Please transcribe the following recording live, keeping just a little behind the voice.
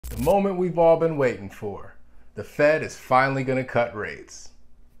The moment we've all been waiting for. The Fed is finally going to cut rates.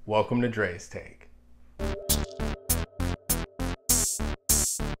 Welcome to Dre's Take.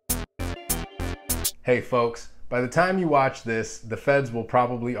 Hey folks, by the time you watch this, the Feds will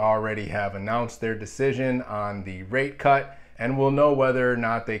probably already have announced their decision on the rate cut, and we'll know whether or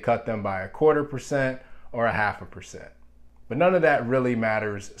not they cut them by 0.25% or 0.5%. But none of that really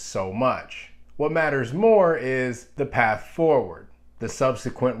matters so much. What matters more is the path forward. The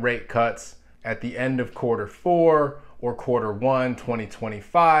subsequent rate cuts at the end of Q4 or Q1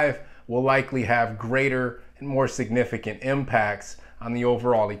 2025 will likely have greater and more significant impacts on the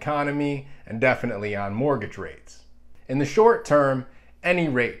overall economy and definitely on mortgage rates. In the short term, any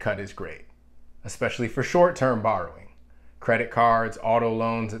rate cut is great, especially for short-term borrowing, credit cards, auto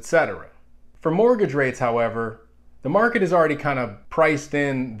loans, etc. For mortgage rates, however, the market has already kind of priced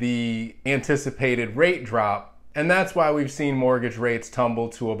in the anticipated rate drop, and that's why we've seen mortgage rates tumble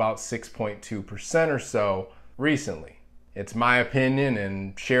to about 6.2% or so recently. It's my opinion,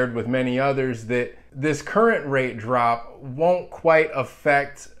 and shared with many others, that this current rate drop won't quite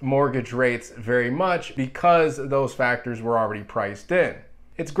affect mortgage rates very much because those factors were already priced in.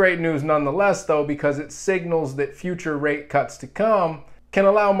 It's great news nonetheless, though, because it signals that future rate cuts to come can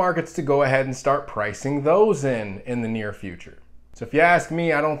allow markets to go ahead and start pricing those in the near future. So if you ask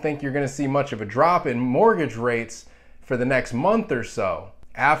me, I don't think you're going to see much of a drop in mortgage rates for the next month or so,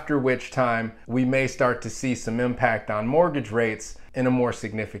 after which time we may start to see some impact on mortgage rates in a more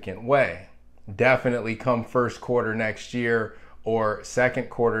significant way. Definitely come first quarter next year or second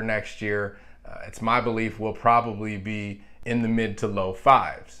quarter next year, it's my belief we'll probably be in the mid to low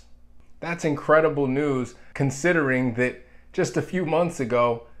fives. That's incredible news considering that just a few months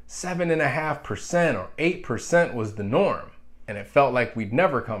ago, 7.5% or 8% was the norm, and it felt like we'd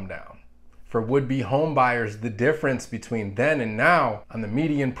never come down. For would-be home buyers, the difference between then and now on the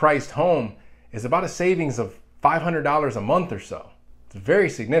median priced home is about a savings of $500 a month or so. It's very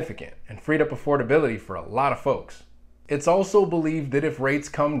significant and freed up affordability for a lot of folks. It's also believed that if rates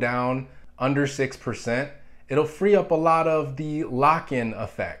come down under 6%, it'll free up a lot of the lock-in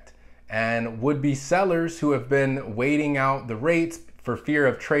effect, and would-be sellers who have been waiting out the rates for fear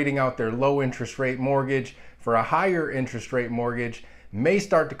of trading out their low interest rate mortgage for a higher interest rate mortgage may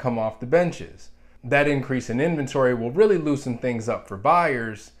start to come off the benches. That increase in inventory will really loosen things up for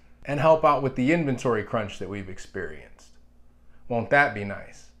buyers and help out with the inventory crunch that we've experienced. Won't that be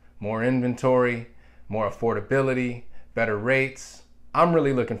nice? More inventory, more affordability, better rates. I'm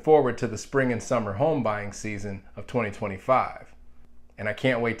really looking forward to the spring and summer home buying season of 2025. And I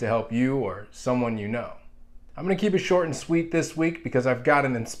can't wait to help you or someone you know. I'm going to keep it short and sweet this week because I've got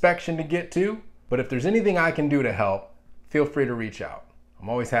an inspection to get to, but if there's anything I can do to help, feel free to reach out. I'm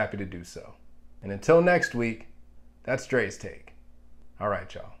always happy to do so. And until next week, that's Dre's Take. All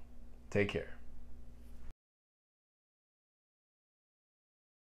right, y'all. Take care.